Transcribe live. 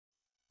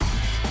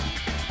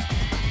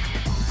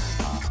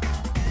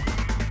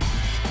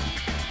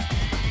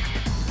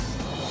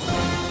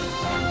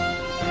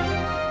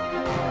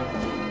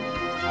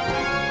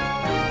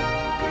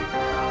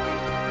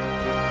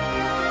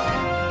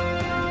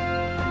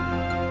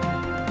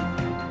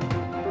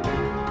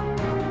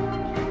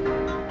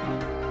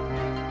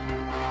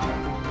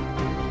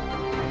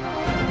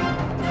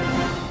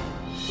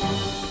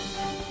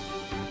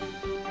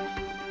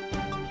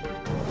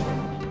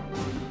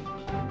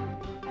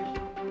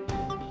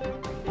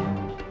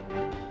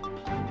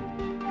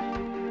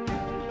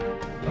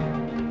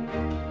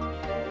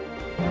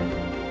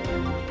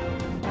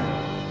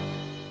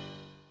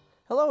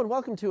and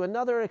welcome to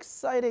another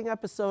exciting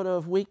episode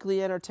of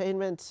Weekly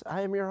Entertainment. I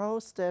am your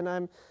host, and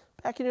I'm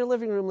back in your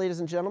living room, ladies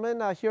and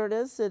gentlemen. Here it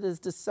is. It is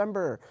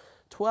December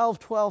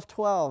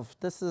 12/12/12.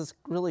 This is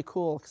really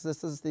cool because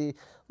this is the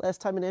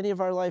last time in any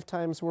of our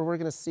lifetimes where we're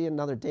going to see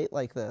another date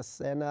like this.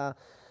 And, I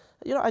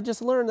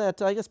just learned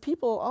that I guess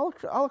people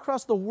all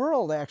across the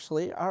world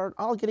actually are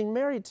all getting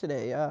married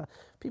today.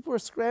 People are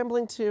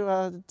scrambling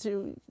to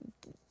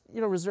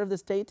reserve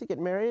this date to get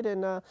married,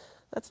 and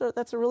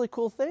that's a really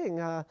cool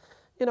thing.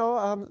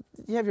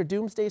 You have your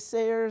doomsday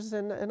sayers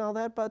and all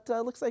that, but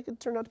it looks like it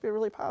turned out to be a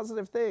really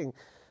positive thing.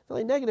 The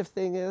only negative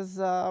thing is,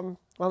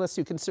 unless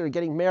you consider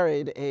getting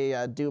married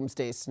a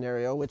doomsday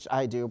scenario, which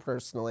I do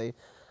personally.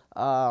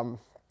 But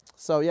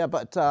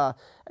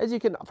as you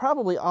can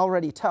probably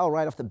already tell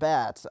right off the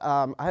bat,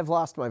 I have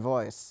lost my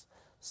voice.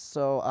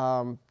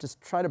 So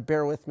just try to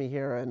bear with me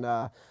here,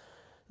 and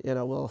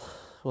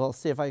we'll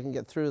see if I can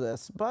get through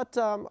this. But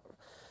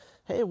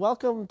hey,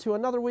 welcome to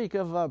another week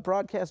of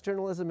broadcast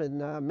journalism and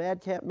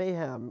Madcap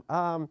Mayhem.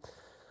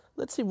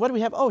 Let's see, what do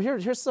we have? Oh,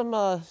 here's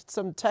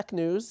some tech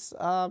news.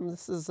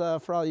 This is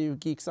for all you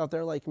geeks out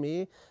there like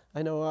me.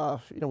 I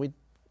know, we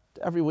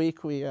every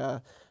week we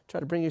try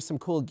to bring you some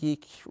cool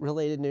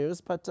geek-related news,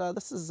 but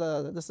this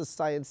is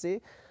science-y.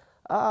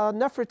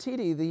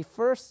 Nefertiti,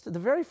 the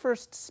very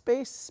first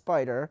space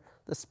spider,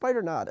 the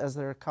Spidernaut as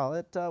they call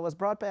it, was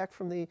brought back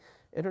from the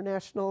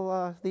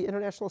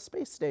International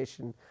Space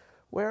Station,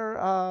 where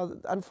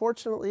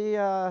unfortunately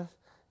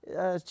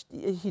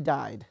he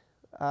died.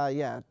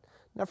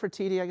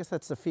 Nefertiti, I guess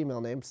that's a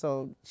female name,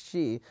 so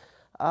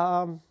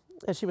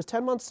and she was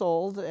 10 months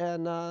old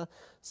and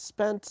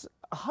spent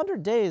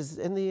 100 days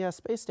in the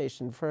space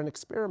station for an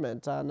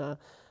experiment on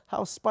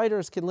how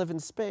spiders can live in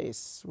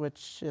space,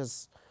 which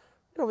is,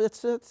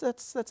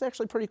 that's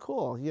actually pretty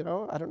cool.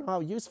 I don't know how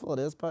useful it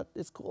is, but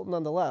it's cool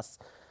nonetheless.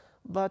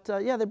 But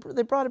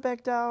they brought it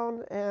back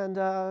down and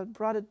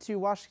brought it to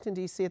Washington,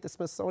 D.C. at the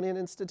Smithsonian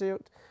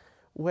Institute,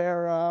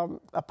 where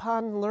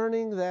upon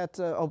learning that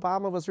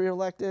Obama was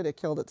reelected, it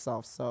killed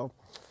itself. So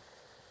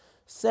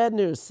sad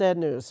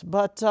news.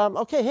 But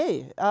okay,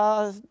 hey,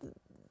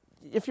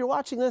 if you're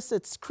watching this,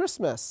 it's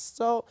Christmas.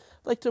 So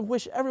I'd like to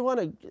wish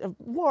everyone a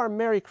warm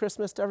Merry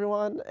Christmas to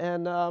everyone.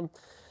 And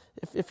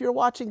if you're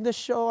watching this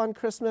show on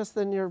Christmas,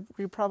 then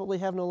you probably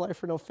have no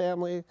life or no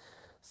family.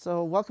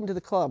 So welcome to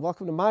the club.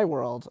 Welcome to my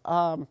world.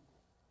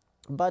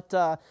 But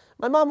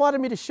my mom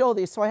wanted me to show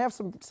these, so I have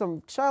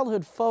some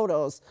childhood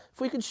photos.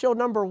 If we could show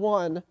number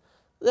one.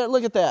 There,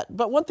 look at that.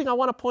 But one thing I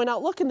want to point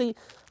out, look in the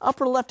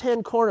upper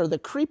left-hand corner, the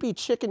creepy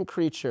chicken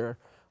creature.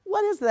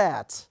 What is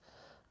that?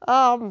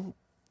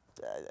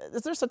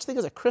 Is there such thing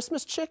as a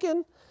Christmas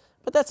chicken?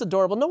 But that's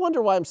adorable. No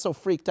wonder why I'm so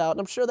freaked out. And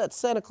I'm sure that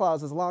Santa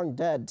Claus is long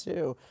dead,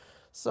 too.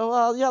 So,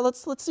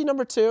 let's see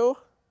number two.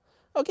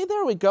 Okay,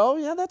 there we go.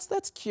 Yeah,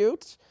 that's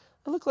cute.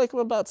 I look like I'm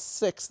about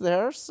 6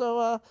 there.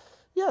 So,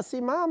 see,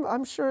 Mom,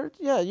 I'm sure,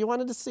 you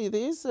wanted to see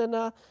these. And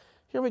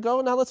here we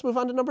go. Now let's move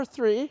on to number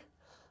 3.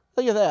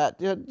 Look at that.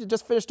 You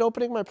just finished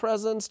opening my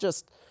presents,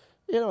 just,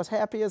 as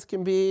happy as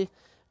can be.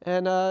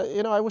 And,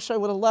 I wish I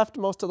would have left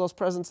most of those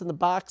presents in the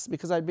box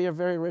because I'd be a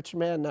very rich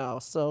man now.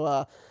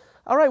 So,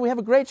 all right, we have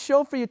a great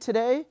show for you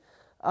today.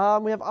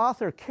 We have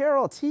author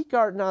Carol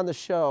Teagarden on the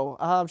show.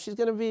 She's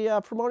going to be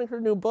promoting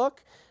her new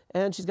book,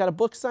 and she's got a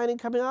book signing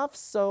coming up.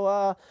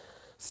 So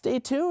stay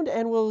tuned,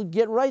 and we'll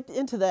get right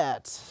into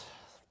that.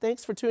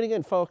 Thanks for tuning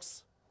in,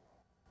 folks.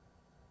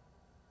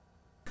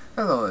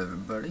 Hello,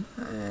 everybody,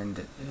 and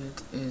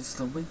it is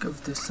the week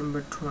of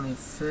December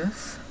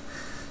 25th.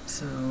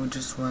 So,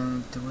 just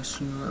wanted to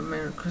wish you a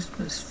Merry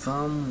Christmas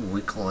from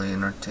Weekly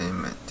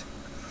Entertainment.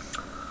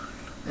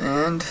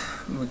 And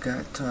we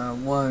got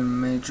one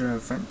major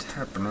event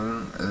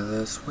happening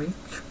this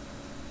week.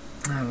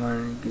 I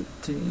wanted to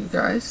get to you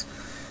guys.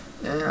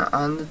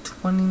 On the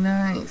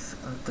 29th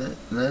of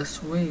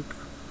this week,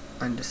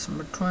 on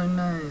December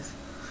 29th,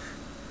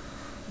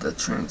 the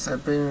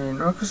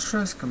Trans-Siberian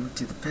Orchestra is coming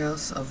to the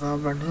Palace of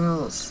Auburn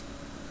Hills.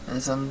 And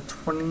it's on the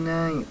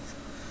 29th.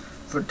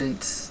 For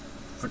dates,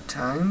 for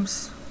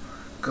times,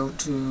 go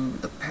to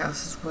the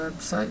Palace's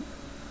website,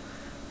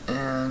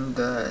 and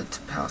it's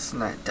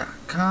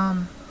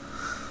palacenight.com,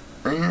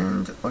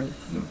 or you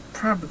can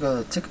probably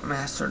go to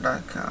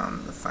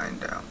ticketmaster.com to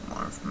find out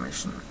more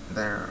information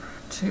there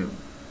too.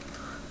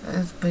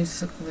 That's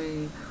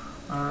basically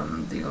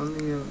the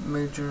only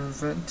major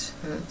event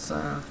that's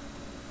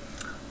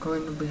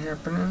going to be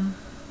happening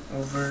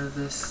over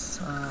this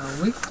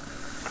week.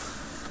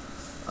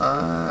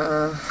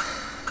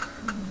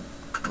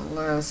 The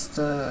last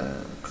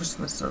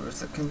Christmas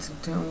service at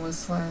Kensington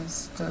was on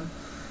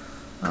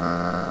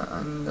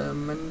the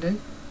Monday,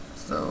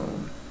 so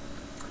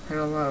had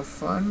a lot of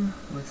fun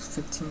with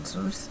 15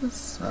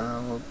 services.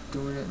 We'll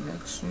do it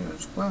next year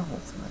as well,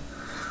 hopefully.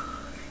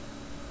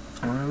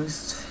 Or at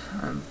least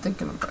I'm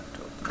thinking about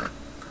doing that.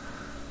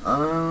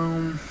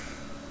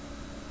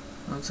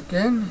 Once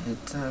again,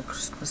 it's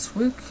Christmas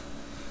week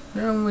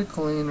here on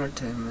Weekly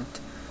Entertainment,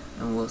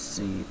 and I'll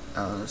see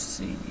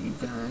you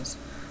guys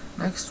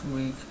next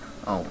week.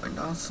 Oh, and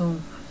also,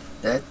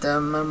 that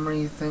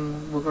memory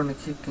thing we're gonna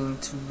kick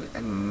into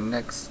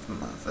next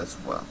month as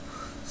well.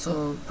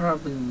 So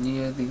probably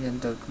near the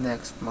end of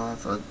next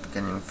month or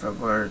beginning of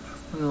February,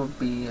 we'll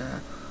be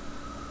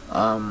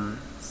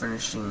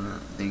finishing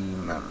the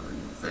memory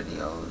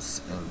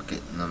videos and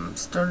getting them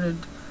started.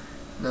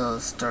 They'll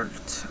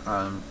start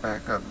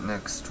back up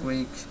next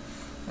week,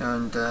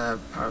 and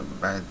probably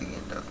by the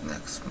end of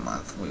next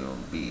month we will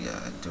be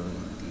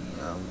doing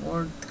the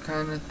award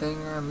kind of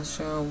thing on the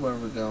show, where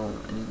we go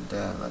and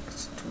like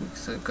 2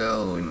 weeks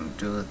ago and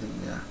do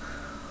the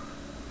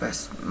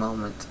best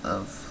moment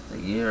of the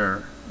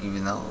year,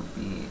 even though it'll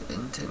be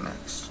into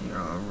next year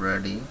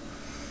already.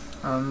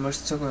 We're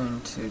still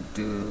going to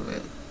do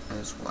it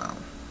as well.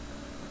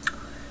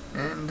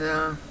 And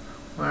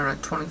we're on our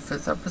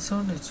 25th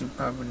episode, as you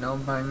probably know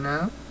by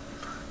now.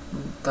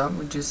 Thought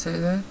we'd just say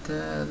that,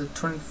 the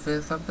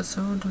 25th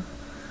episode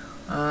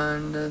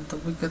on the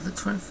week of the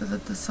 25th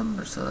of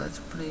December, so that's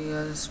pretty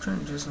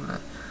strange, isn't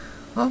it?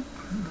 Well,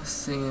 we'll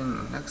see you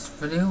in the next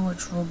video,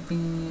 which will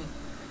be,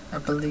 I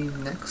believe,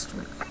 next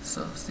week.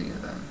 So see you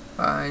then.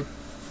 Bye.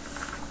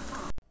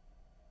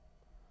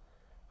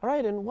 All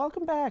right, and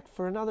welcome back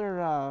for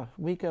another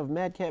week of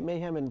Madcap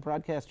Mayhem and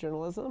broadcast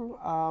journalism.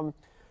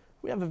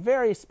 We have a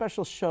very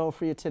special show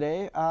for you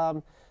today.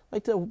 I'd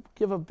like to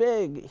give a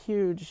big,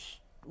 huge,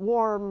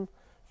 warm,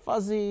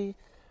 fuzzy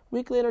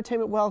weekly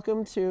entertainment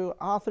welcome to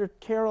author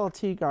Carol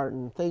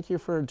Teagarden. Thank you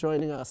for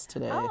joining us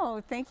today.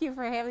 Oh, thank you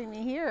for having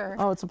me here.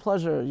 Oh, it's a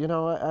pleasure. You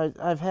know,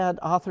 I've had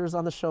authors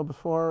on the show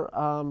before,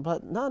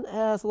 but none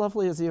as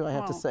lovely as you, I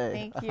have to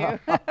say. Thank you.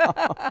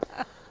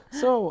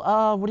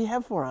 So, what do you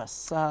have for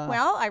us?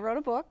 Well, I wrote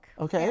a book.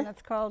 Okay. And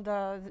it's called,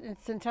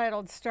 it's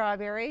entitled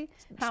Strawberry,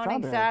 How Strawberry.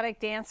 an Exotic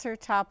Dancer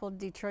Toppled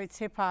Detroit's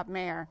Hip-Hop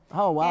Mayor.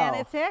 Oh, wow. And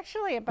it's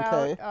actually about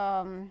Okay.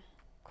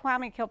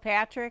 Kwame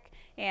Kilpatrick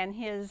and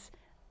his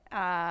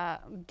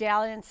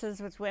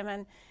dalliances with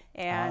women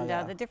and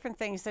yeah. the different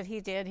things that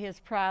he did, his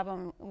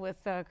problem with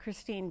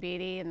Christine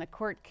Beatty and the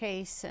court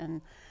case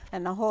and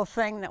the whole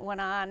thing that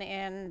went on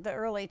in the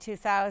early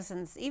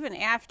 2000s, even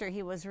after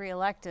he was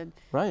reelected.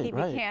 Right, he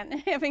right. began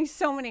having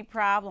so many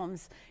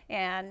problems.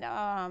 And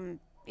I'm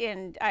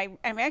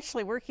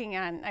actually working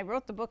on, I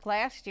wrote the book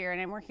last year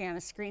and I'm working on a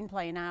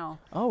screenplay now.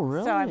 Oh,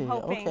 really? So I'm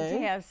hoping Okay. to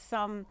have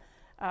some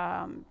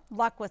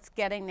luck with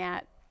getting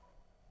that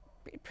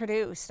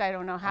produced. I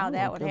don't know how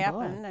that would good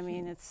happen. luck. I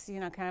mean, it's, you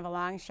know, kind of a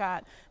long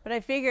shot. But I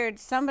figured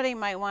somebody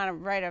might want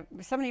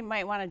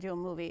to do a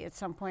movie at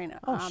some point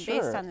based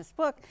sure. on this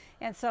book.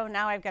 And so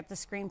now I've got the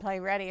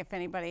screenplay ready if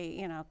anybody,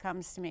 you know,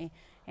 comes to me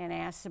and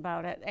asks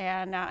about it.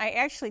 And I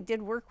actually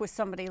did work with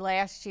somebody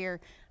last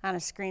year on a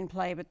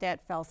screenplay, but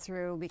that fell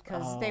through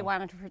because they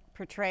wanted to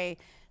portray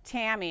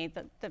Tammy,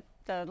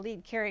 the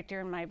lead character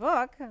in my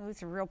book,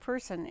 who's a real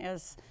person,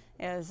 is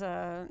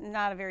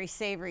not a very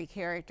savory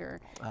character,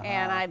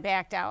 and I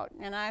backed out.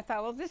 And I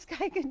thought, well, this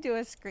guy can do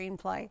a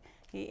screenplay,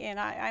 and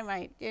I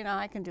might, you know,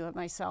 I can do it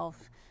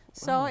myself.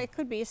 So it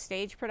could be a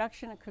stage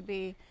production, it could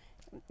be,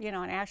 you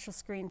know, an actual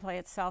screenplay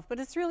itself, but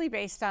it's really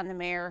based on the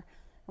mayor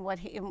and what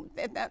he,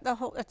 the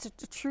whole. It's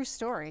a true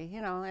story,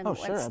 you know, and Oh,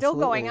 sure, it's still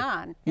going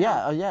absolutely. on. you Yeah,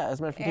 know. oh, yeah. As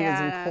a matter of fact, he was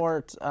in And,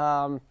 court,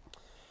 I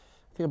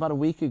think about a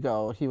week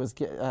ago. He was,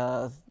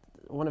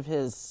 one of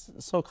his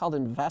so-called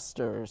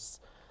investors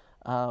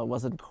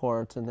was in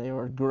court, and they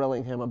were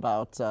grilling him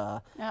about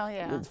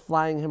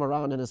flying him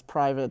around in his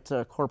private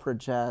corporate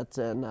jet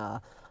and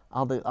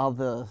all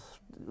the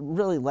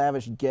really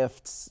lavish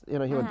gifts. You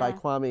know, he would buy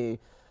Kwame, you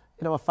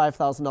know, a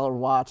 $5,000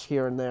 watch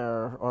here and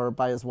there, or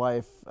buy his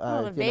wife.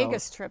 Well, the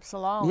Vegas trips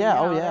alone. Yeah, you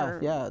oh, know,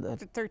 yeah, they're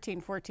yeah,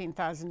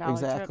 $13,000-$14,000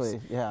 Exactly,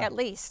 trips yeah. at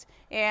least.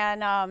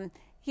 And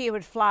he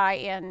would fly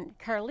in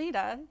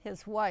Carlita,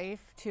 his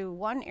wife, to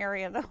one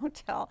area of the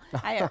hotel,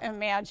 I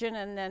imagine,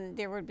 and then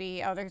there would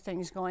be other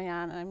things going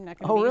on. I'm not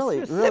going to Oh, be really?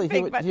 specific,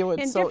 Really? but He would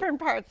in different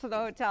parts of the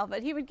hotel.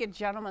 But he would get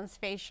gentlemen's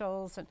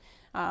facials, and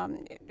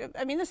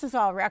I mean, this is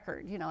all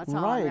record. You know, it's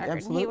all on Right,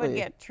 record. And he would absolutely.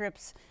 get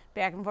trips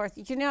back and forth.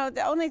 You know,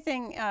 the only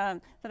thing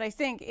that I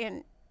think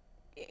in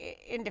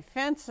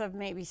defense of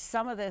maybe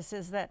some of this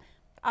is that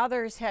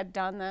others had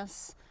done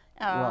this.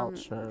 Well,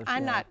 sure,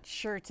 I'm yeah. not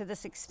sure to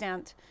this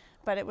extent,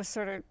 but it was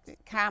sort of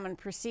common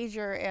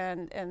procedure.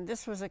 And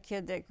this was a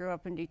kid that grew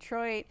up in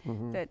Detroit,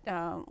 that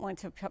went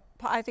to,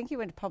 I think he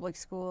went to public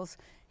schools.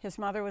 His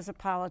mother was a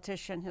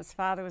politician. His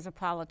father was a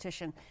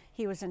politician.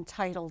 He was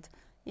entitled,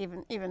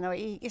 even though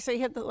he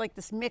had like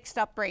this mixed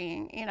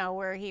upbringing, you know,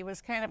 where he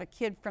was kind of a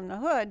kid from the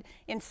hood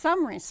in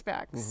some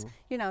respects.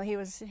 You know, he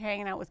was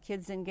hanging out with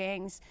kids in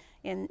gangs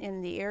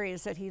in the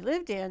areas that he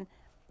lived in.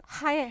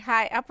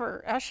 High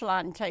upper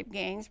echelon type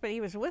gangs, but he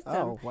was with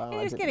them. Oh, wow, He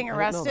I was didn't- getting I didn't know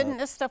arrested, that. and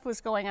this stuff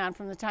was going on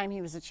from the time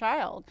he was a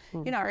child,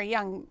 you know, or a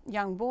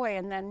young boy,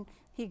 and then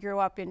he grew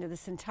up into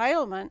this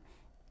entitlement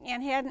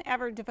and hadn't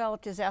ever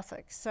developed his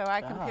ethics. So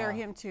I compare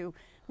him to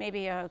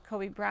maybe a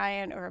Kobe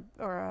Bryant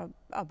or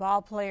a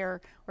ball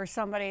player or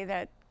somebody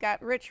that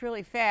got rich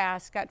really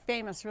fast, got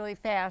famous really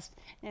fast,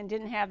 and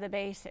didn't have the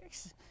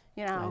basics.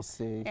 You know, I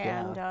see,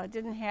 and yeah.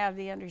 didn't have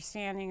the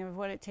understanding of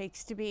what it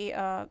takes to be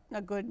a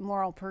good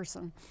moral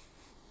person.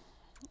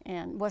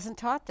 and wasn't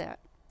taught that.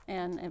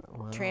 And it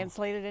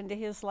translated into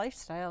his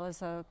lifestyle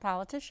as a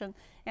politician,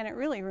 and it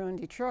really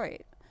ruined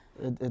Detroit.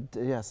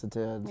 Yes, it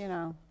did. You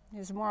know,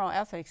 his moral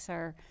ethics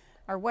are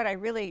what I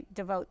really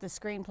devote the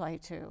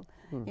screenplay to.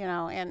 You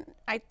know, and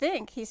I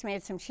think he's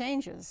made some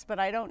changes, but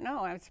I don't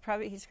know.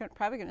 He's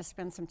probably going to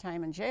spend some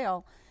time in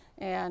jail,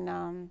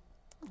 and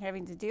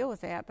having to deal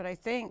with that. But I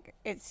think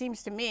it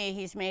seems to me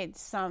he's made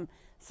some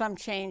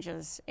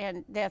changes,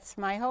 and that's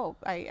my hope.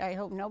 I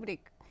hope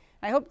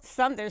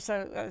there's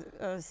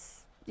a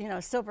you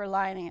know, silver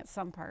lining at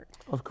some part.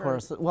 Of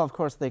course. Well, of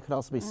course, they could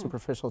also be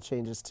superficial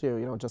changes too.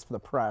 You know, just for the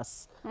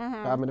press.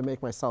 I'm going to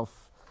make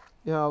myself,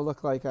 you know,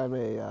 look like I'm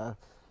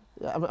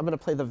going to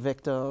play the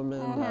victim,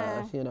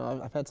 and you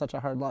know, I've had such a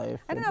hard life.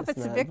 I don't know if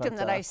it's the victim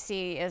that I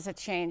see as a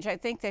change. I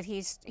think that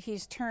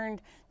he's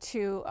turned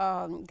to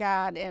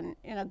God in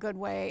a good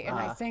way, and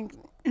I think,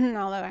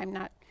 although I'm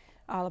not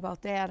all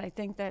about that, I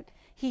think that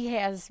he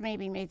has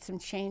maybe made some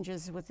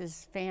changes with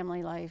his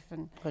family life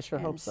and I sure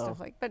hope so.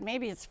 Stuff but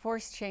maybe it's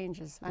forced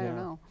changes. I don't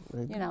know.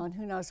 You know, and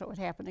who knows what would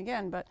happen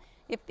again. But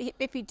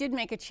if he did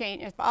make a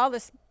change, if all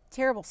this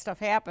terrible stuff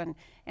happened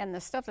and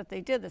the stuff that they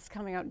did that's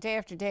coming out day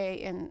after day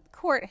in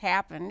court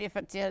happened, if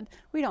it did,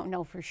 we don't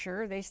know for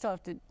sure. They still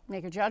have to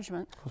make a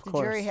judgment. Of the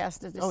course. jury has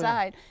to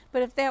decide.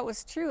 But if that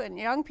was true and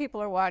young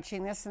people are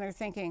watching this and they're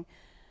thinking,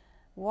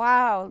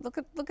 wow, look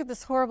at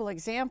this horrible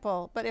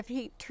example. But if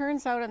he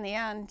turns out in the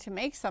end to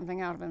make something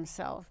out of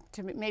himself,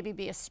 to maybe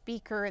be a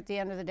speaker at the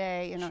end of the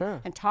day, you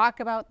know, and talk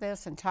about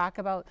this and talk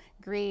about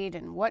greed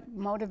and what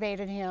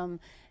motivated him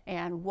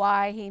and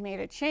why he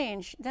made a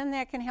change, then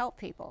that can help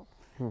people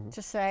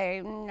to say,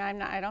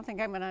 I don't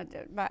think I'm going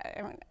to,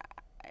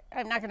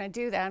 I'm not going to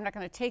do that. I'm not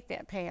going to take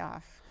that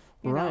payoff.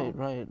 You know?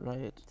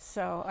 Right.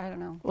 So I don't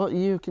know. Well,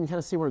 you can kind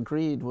of see where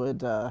greed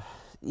would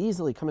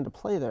easily come into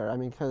play there. I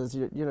mean, because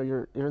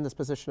you're in this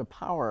position of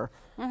power,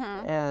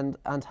 and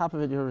on top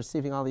of it, you're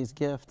receiving all these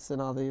gifts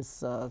and all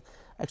these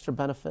extra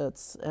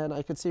benefits, and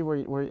I could see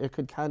where it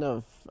could kind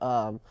of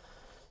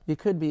you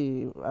could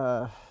be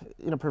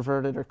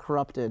perverted or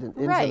corrupted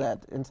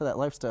into that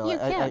lifestyle. You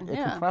can,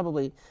 it could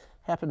probably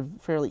happen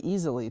fairly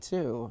easily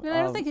too. But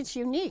I don't think it's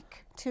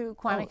unique to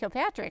Kwame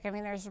Kilpatrick. I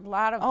mean, there's a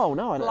lot of of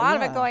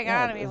it going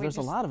on. I mean, there's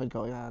a lot of it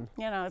going on.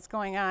 You know, it's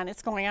going on.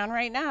 It's going on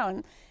right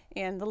now,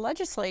 in the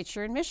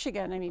legislature in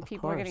Michigan. I mean,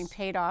 people are getting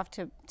paid off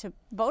to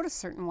vote a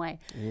certain way.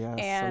 Yes,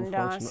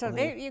 and so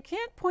you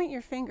can't point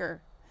your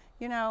finger,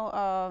 you know,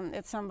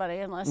 at somebody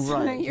unless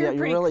you're you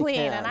pretty really clean.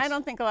 can't. And I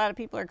don't think a lot of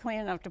people are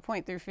clean enough to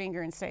point their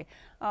finger and say,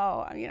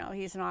 oh, you know,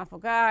 he's an awful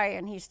guy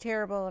and he's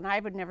terrible and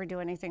I would never do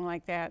anything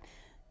like that.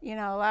 You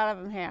know, a lot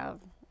of them have.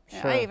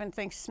 Sure. I even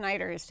think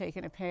Snyder has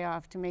taken a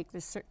payoff to make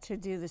this to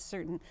do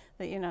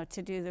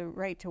the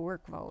right to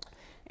work vote.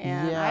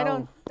 And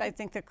I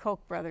think the Koch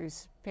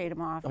brothers paid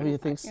him off. Oh, you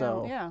think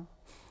so? Yeah.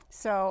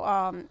 So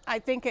I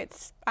think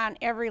it's on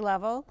every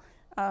level.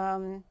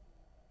 I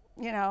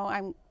think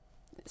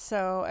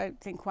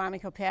Kwame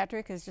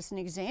Kilpatrick is just an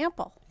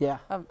example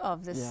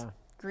of this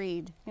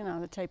greed, you know,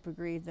 the type of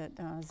greed that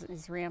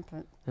is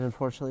rampant. And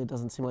unfortunately, it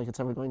doesn't seem like it's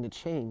ever going to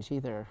change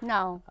either.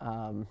 No.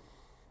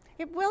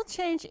 It will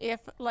change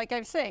if, like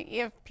I'm saying,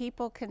 if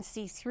people can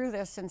see through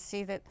this and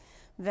see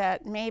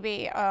that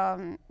maybe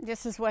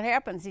this is what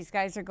happens. These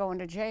guys are going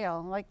to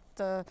jail, like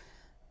the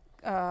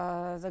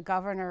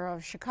governor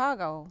of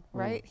Chicago,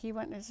 right? He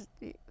went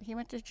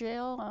to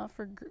jail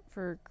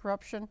for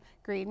corruption,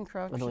 greed, and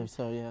corruption. I believe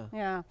so.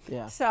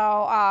 Yeah.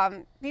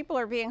 So people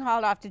are being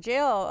hauled off to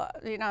jail.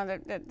 You know,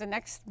 the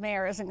next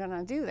mayor isn't going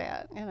to do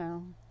that. You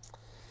know,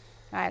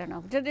 I don't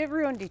know. It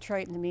ruined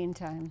Detroit in the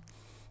meantime.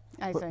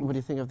 I think. What do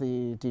you think of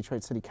the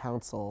Detroit City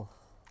Council?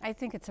 I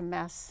think it's a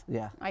mess.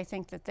 Yeah. I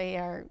think that they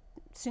are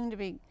soon to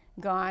be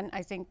gone.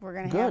 I think we're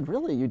going to have... Good,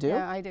 really? You do?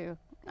 Yeah, I do.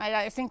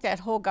 I think that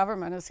whole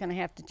government is going to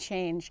have to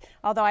change.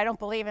 Although I don't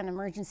believe in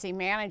emergency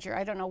manager.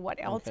 I don't know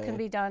what else can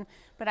be done.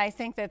 But I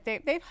think that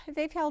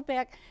they've held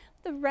back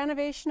the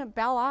renovation of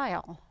Belle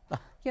Isle.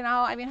 You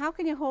know, I mean, how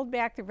can you hold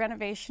back the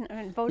renovation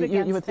and vote against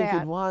that? You would think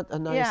you'd want a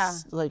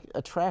nice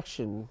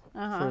attraction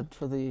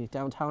for the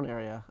downtown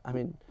area. I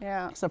mean,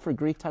 except for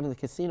Greektown and the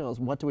casinos,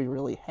 what do we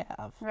really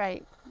have?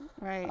 Right.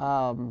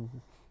 And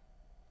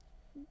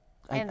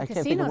I the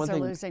can't think of casinos one are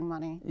thing. losing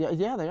money.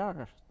 Yeah, they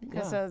are.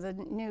 Because of the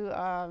new,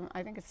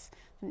 I think it's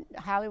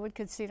Hollywood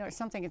Casino or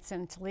something. It's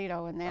in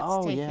Toledo, and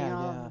that's taking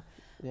a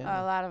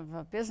lot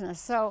of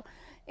business. So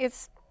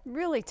it's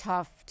really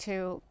tough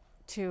to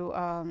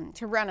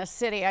run a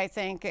city, I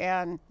think,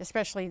 and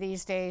especially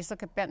these days.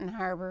 Look at Benton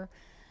Harbor,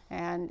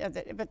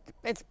 but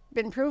it's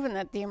been proven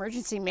that the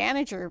emergency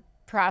manager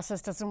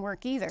process doesn't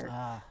work either.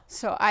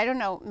 So I don't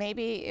know.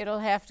 Maybe it'll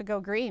have to go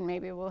green.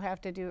 Maybe we'll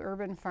have to do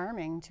urban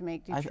farming to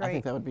make Detroit I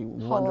think that would be a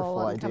whole wonderful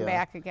and idea. come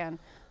back again.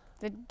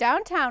 The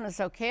downtown is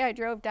okay. I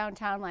drove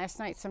downtown last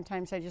night.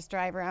 Sometimes I just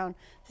drive around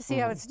to see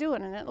how it's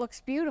doing, and it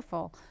looks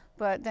beautiful.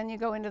 But then you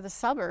go into the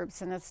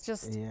suburbs, and it's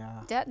just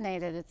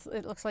detonated.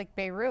 It looks like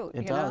Beirut.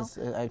 It does.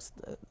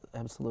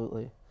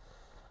 Absolutely.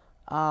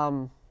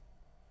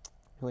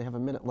 We only have a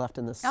minute left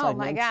in this Oh, segment.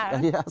 my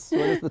God. Yes,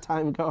 where does the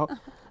time go?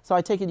 So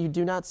I take it you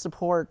do not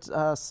support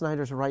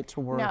Snyder's right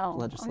to work No,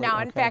 legislation? no.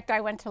 In Okay. fact,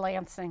 I went to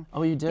Lansing.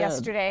 Oh, you did?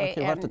 Yesterday.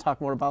 Okay, we'll have to and-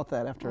 talk more about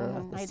that after I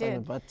this did.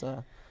 segment.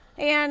 But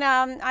And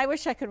I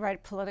wish I could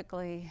write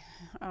politically.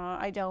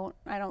 I don't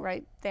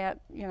write that.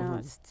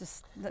 It's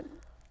just that.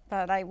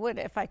 But I would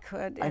if I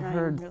could. I and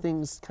heard really-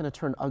 things kind of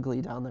turn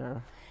ugly down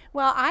there.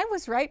 Well, I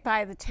was right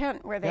by the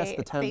tent where Yes, they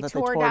the tent they that they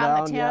tore tore down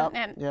down, the yep, tent,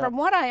 and yep. from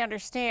what I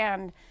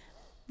understand,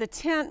 the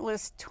tent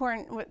was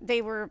torn.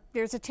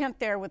 There's a tent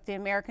there with the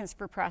Americans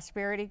for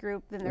Prosperity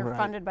group, and they're Right.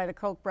 funded by the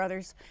Koch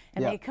brothers,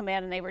 and Yep. they come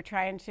in and they were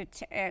trying to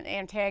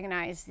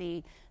antagonize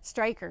the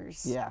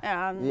strikers. Yeah.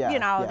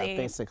 The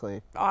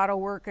basically. auto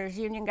workers,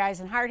 union guys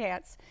in hard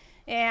hats.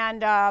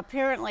 And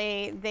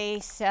apparently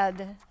they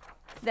said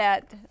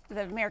that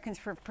the Americans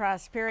for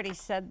Prosperity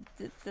said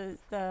that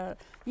the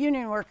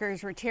union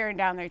workers were tearing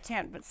down their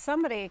tent. But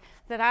somebody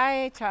that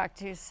I talked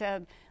to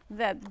said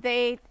that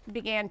they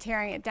began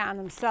tearing it down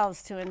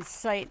themselves to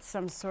incite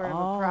some sort of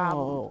a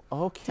problem.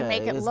 Oh, okay. To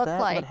make it Is look that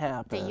what like the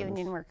happened?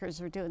 union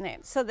workers were doing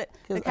that. So that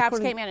 'Cause the cops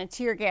according- came in and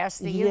tear gassed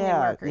the union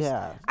Yeah, workers.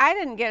 yeah. I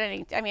didn't get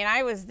any, I mean,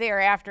 I was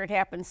there after it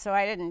happened, so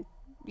I didn't,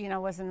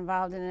 wasn't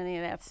involved in any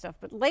of that stuff.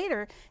 But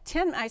later,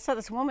 I saw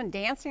this woman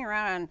dancing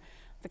around on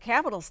the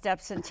Capitol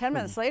steps, and 10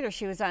 minutes later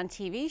she was on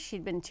TV.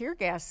 She'd been tear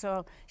gassed,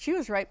 so she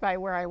was right by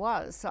where I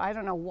was. So I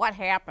don't know what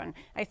happened.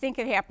 I think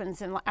it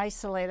happens in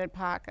isolated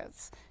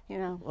pockets,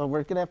 Well,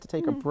 we're going to have to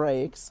take a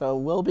break, so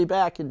we'll be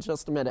back in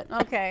just a minute.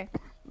 Okay.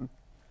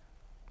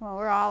 Well,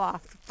 we're all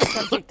off the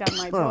subject on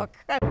my book.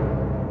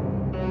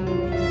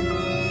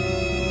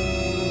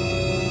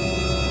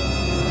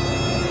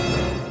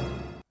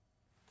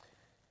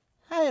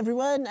 Hi,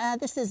 everyone.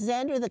 This is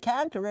Xander the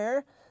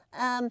Conqueror.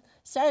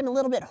 Sorry I'm a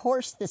little bit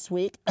hoarse this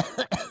week.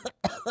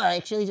 I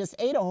actually just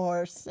ate a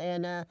horse,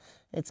 and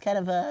it's kind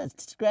of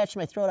scratched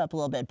my throat up a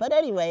little bit. But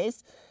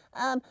anyways,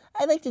 I'd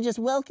like to just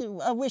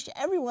wish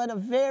everyone a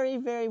very,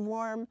 very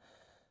warm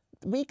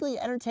weekly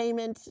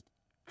entertainment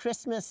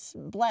Christmas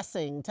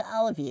blessing to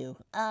all of you.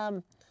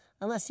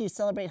 Unless you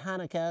celebrate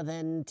Hanukkah,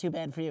 then too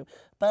bad for you.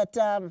 But,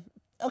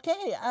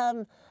 okay,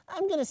 I'm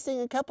going to sing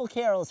a couple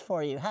carols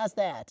for you. How's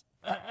that?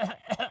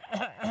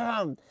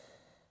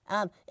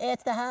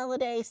 It's the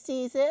holiday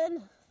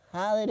season,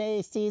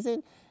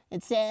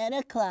 and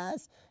Santa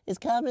Claus is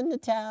coming to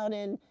town,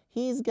 and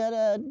he's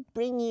gonna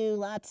bring you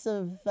lots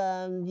of,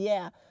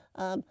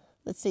 let's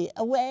see,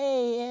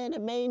 away in a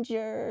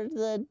manger,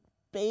 the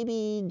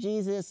baby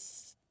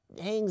Jesus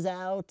hangs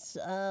out.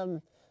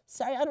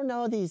 Sorry, I don't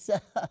know these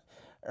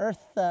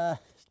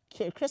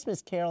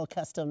Christmas carol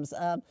customs.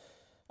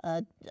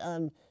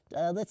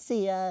 Let's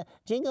see,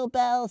 jingle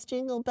bells,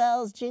 jingle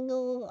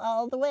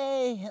all the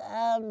way.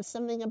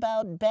 Something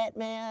about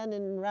Batman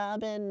and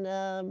Robin.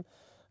 Da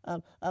na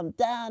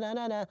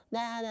na na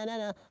na na na na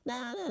na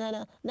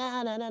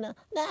na na na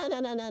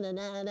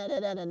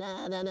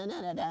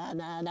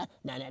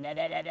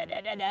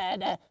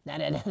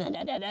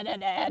na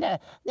na na.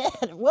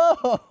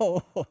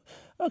 Whoa.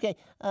 Okay.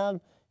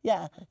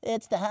 Yeah,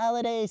 it's the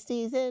holiday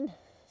season.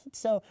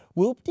 So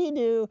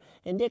whoop-de-doo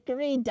and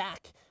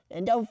dickory-dock.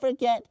 And don't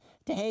forget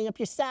to hang up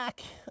your sock.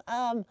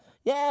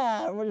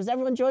 Yeah, is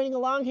everyone joining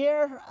along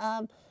here?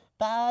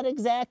 About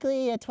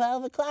exactly at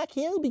 12 o'clock,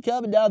 he'll be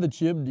coming down the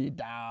chimney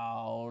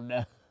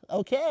down.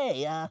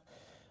 Okay,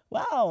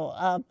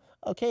 wow.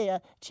 Okay,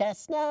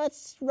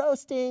 chestnuts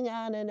roasting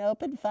on an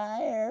open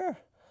fire.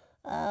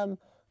 How's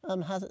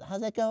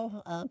that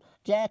go?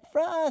 Jack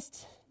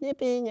Frost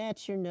nipping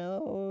at your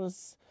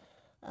nose.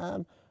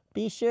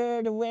 Be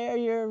sure to wear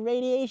your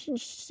radiation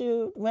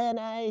suit when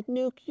I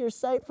nuke your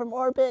site from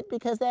orbit,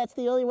 because that's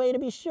the only way to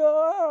be sure.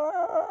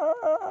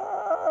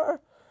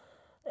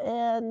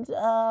 And,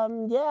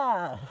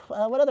 yeah,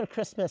 what other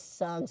Christmas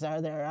songs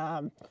are there?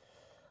 Yeah,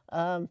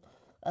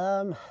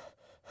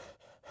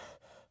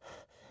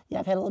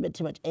 I've had a little bit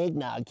too much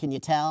eggnog, can you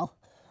tell?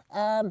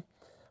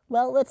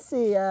 Well, let's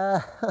see,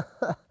 dreidel,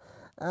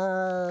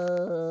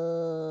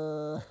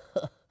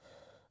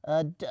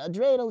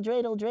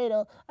 dreidel,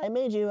 dreidel, I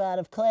made you out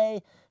of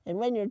clay, and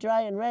when you're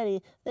dry and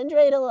ready, then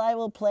dreidel I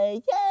will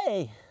play.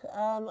 Yay!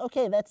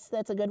 Okay, that's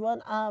a good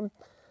one.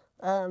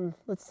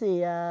 Let's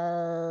see.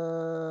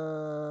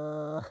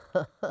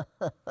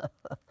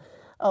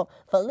 Oh,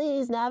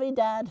 Feliz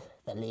Navidad,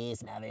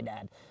 Feliz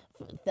Navidad.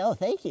 Oh,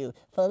 thank you.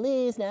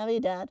 Feliz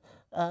Navidad.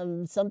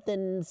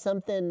 Something,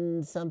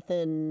 something,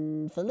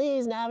 something.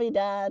 Feliz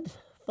Navidad,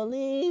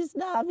 Feliz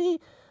Navidad.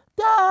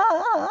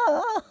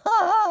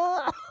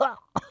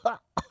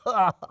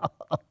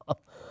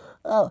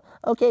 Oh,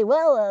 okay,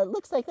 well,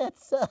 looks like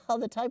that's all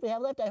the time we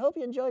have left. I hope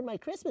you enjoyed my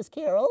Christmas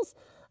carols,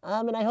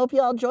 and I hope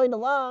you all joined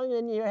along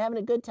and you're having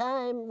a good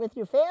time with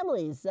your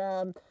families.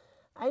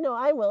 I know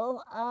I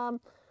will.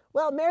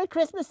 Well, Merry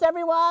Christmas,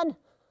 everyone.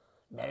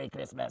 Merry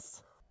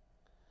Christmas.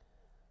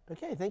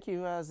 Okay, thank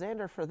you,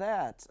 Xander, for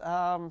that.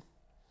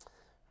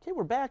 Okay,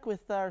 we're back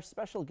with our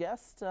special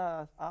guest,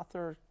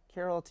 author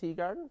Carol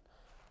Teagarden.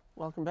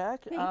 Welcome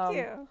back. Thank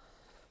you.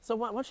 So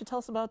why don't you tell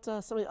us about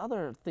some of the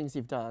other things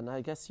you've done?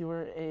 I guess you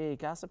were a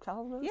gossip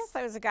columnist? Yes,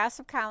 I was a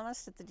gossip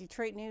columnist at the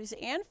Detroit News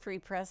and Free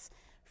Press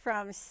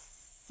from,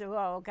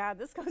 oh God,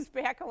 this goes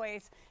back a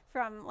ways,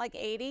 from like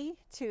 80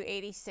 to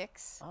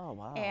 86. Oh,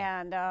 wow.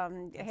 And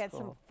I had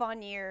some cool.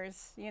 fun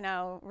years, you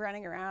know,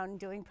 running around,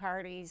 doing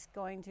parties,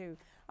 going to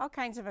all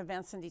kinds of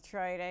events in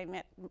Detroit. I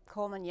met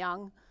Coleman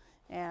Young,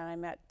 and I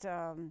met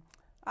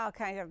all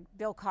kinds of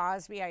Bill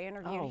Cosby. I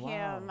interviewed Oh,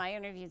 wow. him. I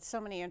interviewed so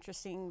many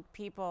interesting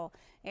people.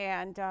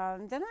 And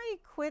then I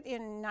quit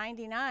in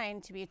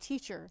 99 to be a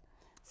teacher.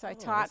 So I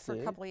taught for a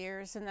see. couple of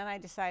years, and then I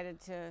decided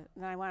that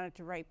I wanted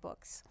to write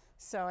books.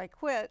 So I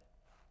quit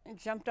and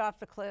jumped off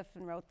the cliff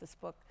and wrote this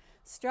book,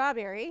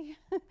 Strawberry,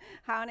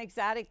 How an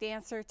Exotic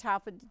Dancer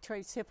Toppled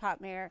Detroit's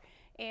Hip-Hop Mayor.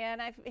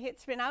 And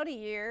it's been out a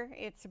year.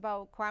 It's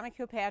about Kwame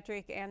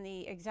Kilpatrick and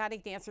the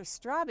exotic dancer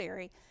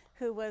Strawberry,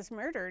 who was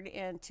murdered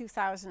in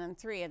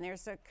 2003. And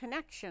there's a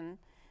connection,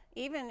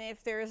 even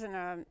if there isn't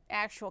an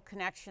actual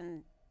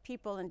connection,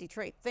 people in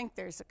Detroit think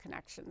there's a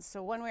connection.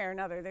 So one way or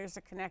another, there's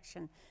a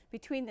connection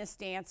between this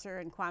dancer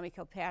and Kwame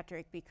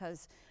Kilpatrick,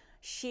 because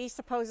she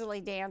supposedly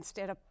danced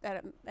at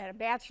a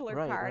bachelor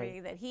Right, party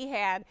right. that he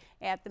had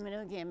at the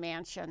Manoogian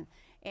Mansion.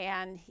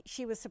 And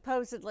she was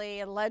supposedly,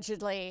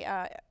 allegedly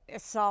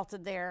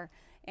assaulted there.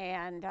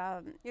 And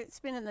it's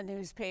been in the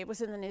newspaper. It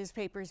was in the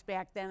newspapers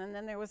back then. And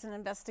then there was an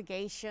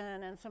investigation,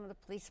 and some of the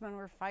policemen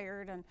were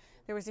fired, and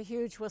there was a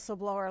huge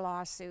whistleblower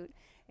lawsuit.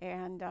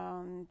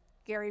 And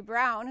Gary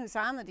Brown, who's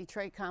on the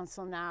Detroit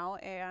Council now,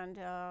 and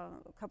a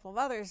couple of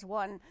others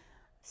won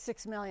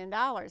 $6 million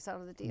out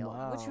of the deal,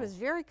 Wow. which was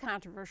very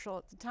controversial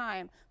at the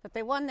time. But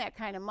they won that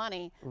kind of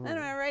money. Then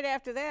right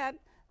after that,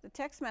 the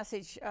text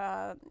message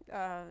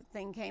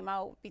thing came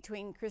out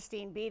between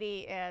Christine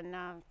Beatty and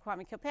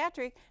Kwame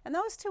Kilpatrick, and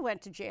those two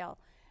went to jail.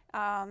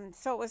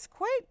 So it was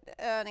quite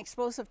an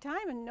explosive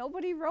time, and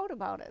nobody wrote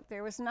about it.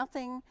 There was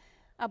nothing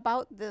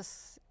about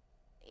this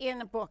in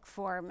a book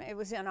form. It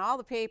was in all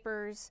the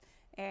papers,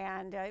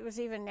 and it was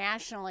even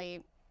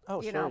nationally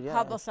Yeah.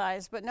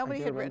 publicized, but nobody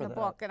do had written a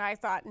remember book. And I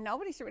thought,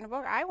 nobody's written a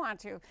book, I want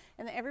to.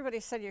 And everybody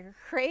said, you're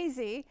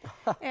crazy.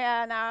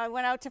 And I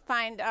went out to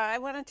find, I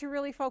wanted to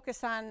really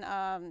focus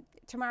on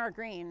Tamara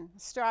Green,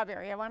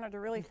 Strawberry. I wanted to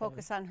really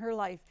focus on her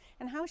life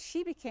and how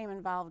she became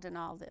involved in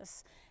all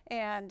this.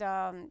 And,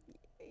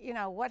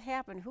 what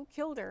happened, who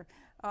killed her,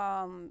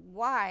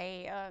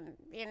 why.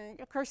 And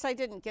of course, I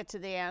didn't get to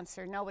the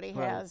answer. Nobody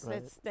Right, has.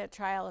 right. That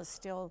trial is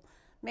still,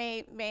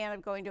 may end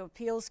up going to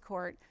appeals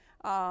court.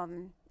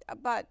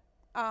 But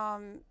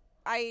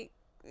it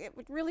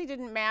really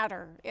didn't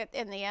matter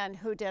in the end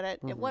who did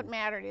it. What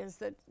mattered is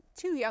that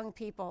two young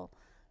people,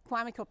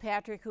 Kwame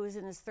Kilpatrick, who was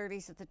in his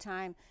 30s at the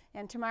time,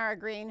 and Tamara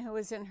Green, who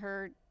was in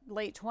her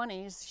late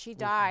 20s, she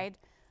died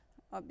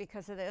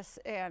because of this,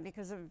 and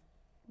because of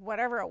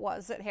whatever it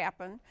was that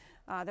happened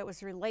that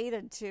was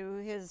related to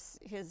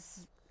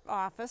his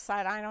office.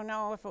 I don't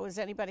know if it was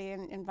anybody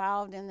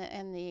involved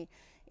in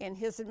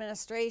his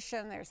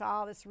administration. There's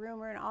all this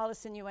rumor and all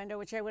this innuendo,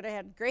 which I would have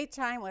had a great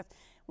time with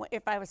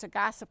if I was a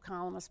gossip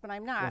columnist, but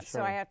I'm not,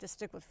 so I have to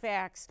stick with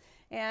facts.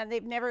 And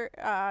they've never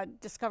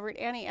discovered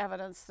any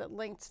evidence that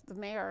linked the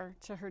mayor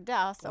to her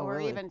death, or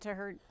really? even to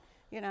her,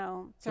 to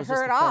So it's her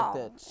just at the all. fact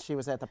that she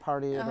was at the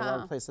party in the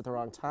wrong place at the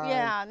wrong time.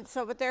 Yeah, and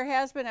so, but there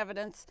has been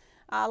evidence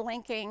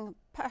linking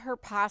her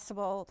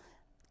possible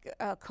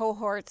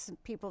cohorts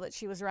and people that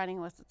she was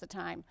running with at the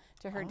time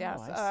to her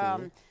death. I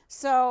see.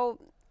 So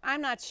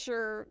I'm not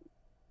sure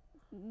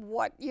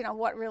what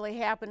really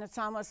happened. It's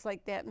almost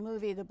like that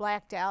movie, The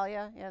Black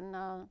Dahlia, in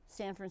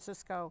San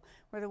Francisco,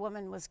 where the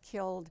woman was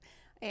killed.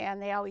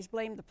 And they always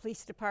blamed the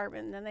police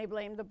department, and then they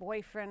blamed the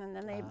boyfriend, and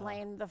then they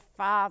blamed the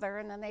father,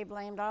 and then they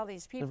blamed all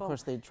these people. And of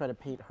course, they try to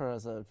paint her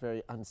as a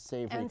very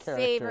unsavory character.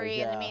 Unsavory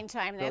in the yeah,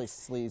 meantime. really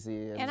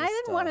sleazy. And I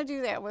didn't want to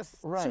do that with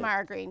Right.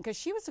 Tamara Green, because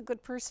she was a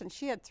good person.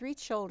 She had 3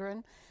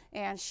 children,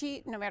 and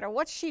she, no matter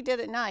what she did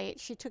at night,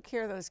 she took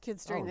care of those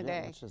kids during the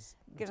day.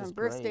 Give them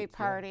birthday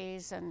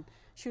parties, and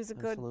she was a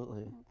good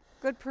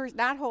person,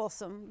 not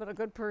wholesome, but a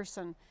good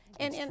person.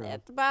 And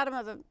at the bottom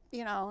of the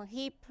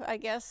heap, I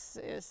guess,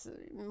 is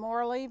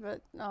morally,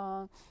 but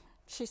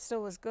she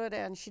still was good,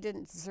 and she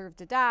didn't deserve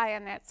to die,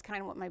 and that's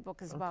kind of what my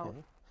book is about.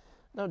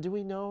 Now, do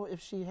we know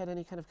if she had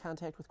any kind of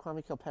contact with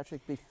Kwame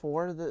Kilpatrick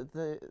before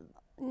the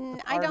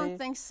I don't party?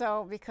 think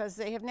so, because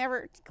they have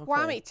never.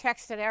 Kwame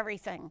texted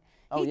everything.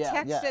 Oh, He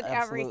yeah, texted absolutely,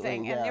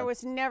 everything, and yeah. there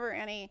was never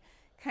any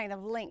kind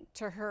of link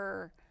to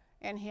her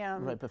and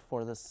him Right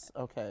before this,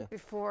 okay.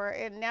 before.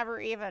 It never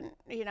even,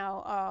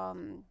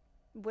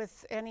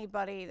 with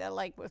anybody that,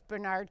 like with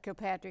Bernard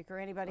Kilpatrick or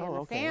anybody in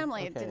the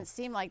family. It didn't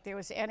seem like there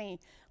was any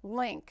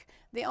link.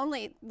 The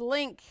only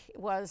link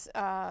was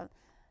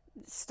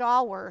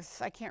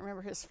Stallworth. I can't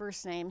remember his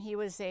first name. He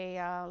was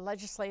a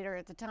legislator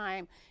at the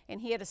time,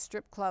 and he had a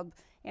strip club,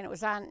 and it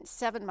was on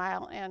 7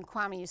 Mile, and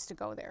Kwame used to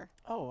go there.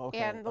 Oh, okay.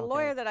 And the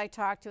lawyer that I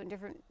talked to, and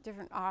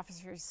different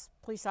officers,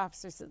 police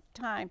officers at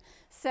the time,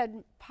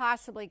 said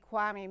possibly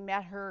Kwame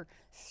met her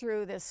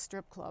through this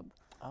strip club,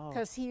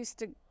 because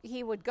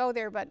he would go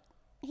there, but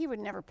he would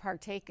never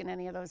partake in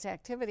any of those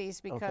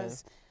activities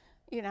because,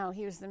 you know,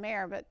 he was the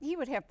mayor, but he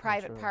would have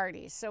private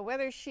parties. So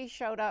whether she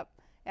showed up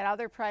at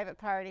other private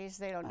parties,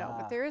 they don't know.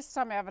 But there is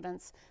some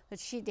evidence that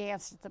she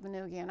danced at the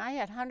Manugia. And I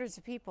had hundreds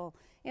of people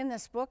in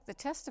this book that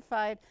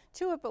testified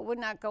to it, but would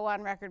not go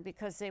on record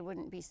because they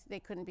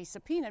couldn't be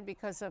subpoenaed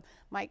because of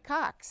Mike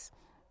Cox,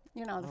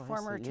 you know, the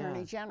former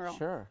Attorney General.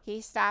 Sure. He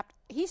stopped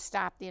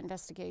the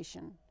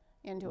investigation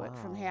into it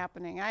from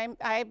happening.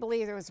 I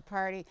believe there was a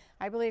party.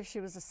 I believe she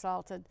was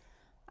assaulted.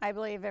 I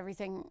believe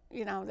everything,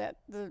 you know, that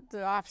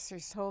the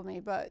officers told me.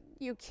 But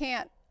you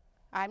can't.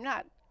 I'm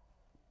not.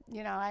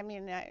 You know, I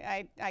mean,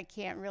 I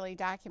can't really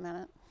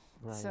document it.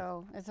 Right.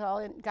 So it's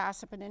all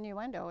gossip and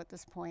innuendo at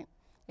this point.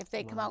 If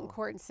they come out in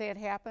court and say it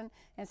happened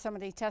and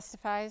somebody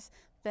testifies,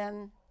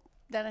 then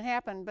it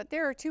happened. But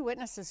there are 2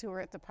 witnesses who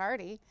were at the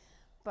party,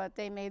 but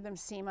they made them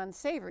seem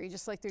unsavory,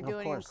 just like they're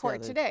doing in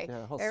court today.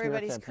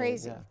 Everybody's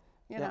crazy,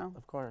 you know.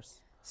 Of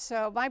course.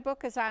 So my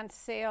book is on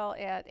sale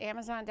at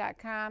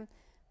Amazon.com.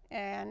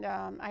 And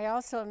I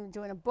also am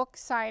doing a book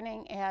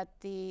signing at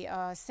the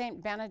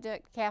St.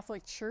 Benedict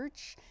Catholic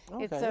Church.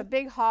 It's a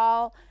big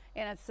hall,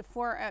 and it's the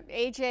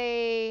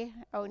A.J.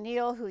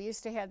 O'Neill, who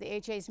used to have the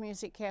A.J.'s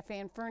Music Cafe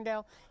in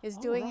Ferndale, is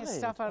doing his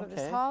stuff out of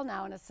this hall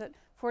now, and it's at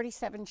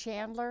 47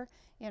 Chandler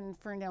in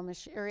Ferndale,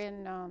 or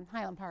in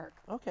Highland Park.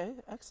 Okay,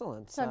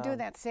 excellent. So I'm doing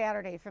that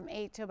Saturday from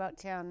 8 to about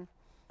 10.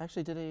 I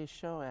actually did a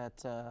show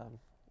at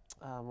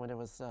when it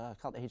was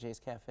called AJ's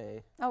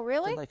Cafe. Oh,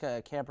 really? Did like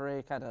a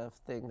cabaret kind of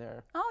thing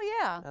there. Oh,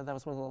 yeah. That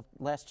was one of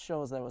the last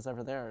shows that was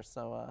ever there.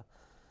 So,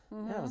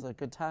 yeah, it was a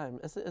good time.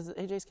 Is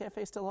AJ's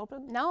Cafe still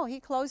open? No,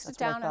 he closed it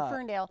down in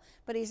Ferndale,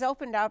 but he's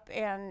opened up,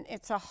 and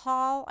it's a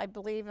hall, I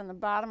believe, in the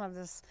bottom of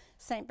this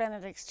St.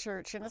 Benedict's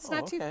Church, and it's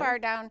not too far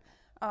down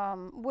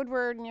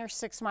Woodward near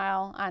 6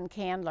 Mile on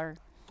Candler.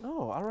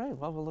 Oh, all right.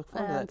 Well, we'll look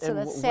forward to that. So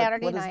that's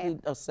Saturday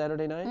night.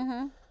 Saturday night?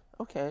 Mm-hmm.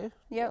 Okay.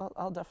 Yeah.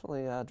 I'll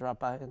definitely drop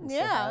by and say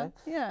yeah, hi.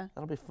 yeah.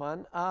 That'll be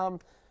fun.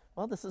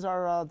 Well, this is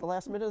our the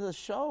last minute of the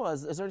show.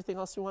 Is there anything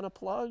else you want to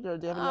plug, or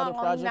do you have any other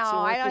projects? No,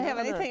 I don't have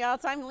on, anything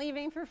else. I'm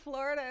leaving for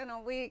Florida in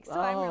a week, so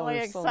I'm really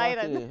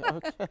excited. So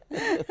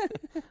okay.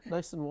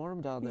 Nice and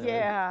warm down there.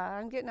 Yeah,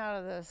 I'm getting out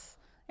of this,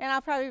 and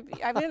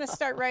I'm going to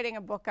start writing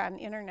a book on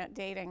internet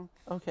dating.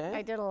 Okay.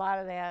 I did a lot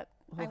of that.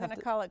 I'm going to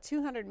call it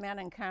 200 Men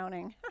and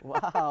Counting.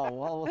 Wow.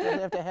 Well, we'll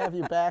have to have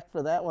you back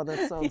for that one.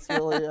 That sounds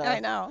really. I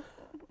know.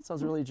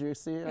 Sounds really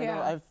juicy. I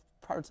know I've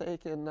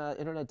partake in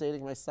internet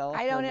dating myself.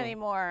 I don't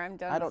anymore. I'm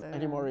done. I don't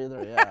anymore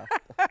either. Yeah.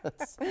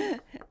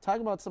 Talk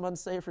about some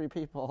unsavory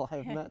people.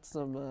 I've met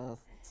some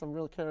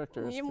real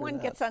characters. One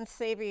gets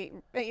unsavory.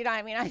 You know,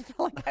 I mean, I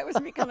feel like I was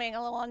becoming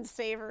a little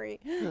unsavory.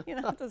 You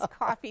know, those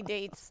coffee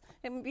dates.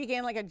 It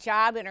began like a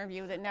job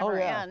interview that never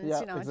ends. Yeah,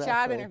 you know, exactly. A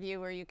job interview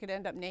where you could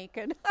end up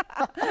naked.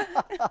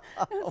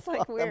 It's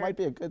like weird. That might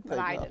be a good thing. But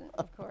I didn't,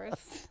 of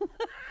course.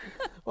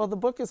 Well, the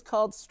book is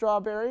called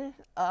Strawberry.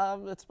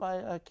 It's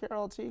by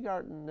Carol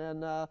Teagarden,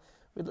 and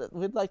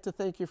we'd like to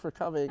thank you for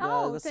coming.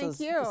 Thank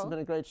you. This has been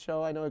a great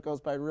show. I know it goes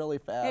by really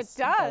fast.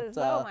 It does.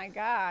 But, oh my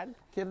God.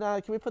 Can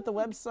we put the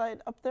website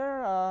up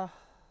there?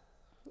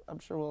 I'm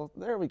sure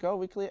there we go,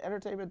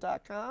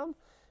 weeklyentertainment.com.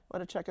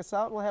 Want to check us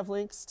out? We'll have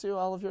links to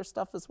all of your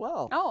stuff as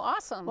well. Oh,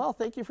 awesome. Well,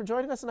 thank you for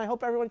joining us, and I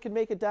hope everyone can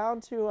make it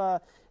down to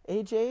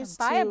AJ's.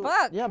 Buy a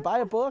book. Yeah, buy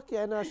a book,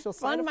 and she'll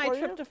sign it for you. Fund my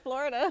trip to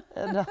Florida.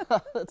 And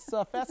it's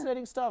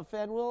fascinating stuff,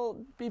 and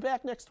we'll be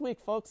back next week,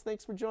 folks.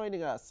 Thanks for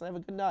joining us. Have a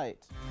good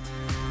night.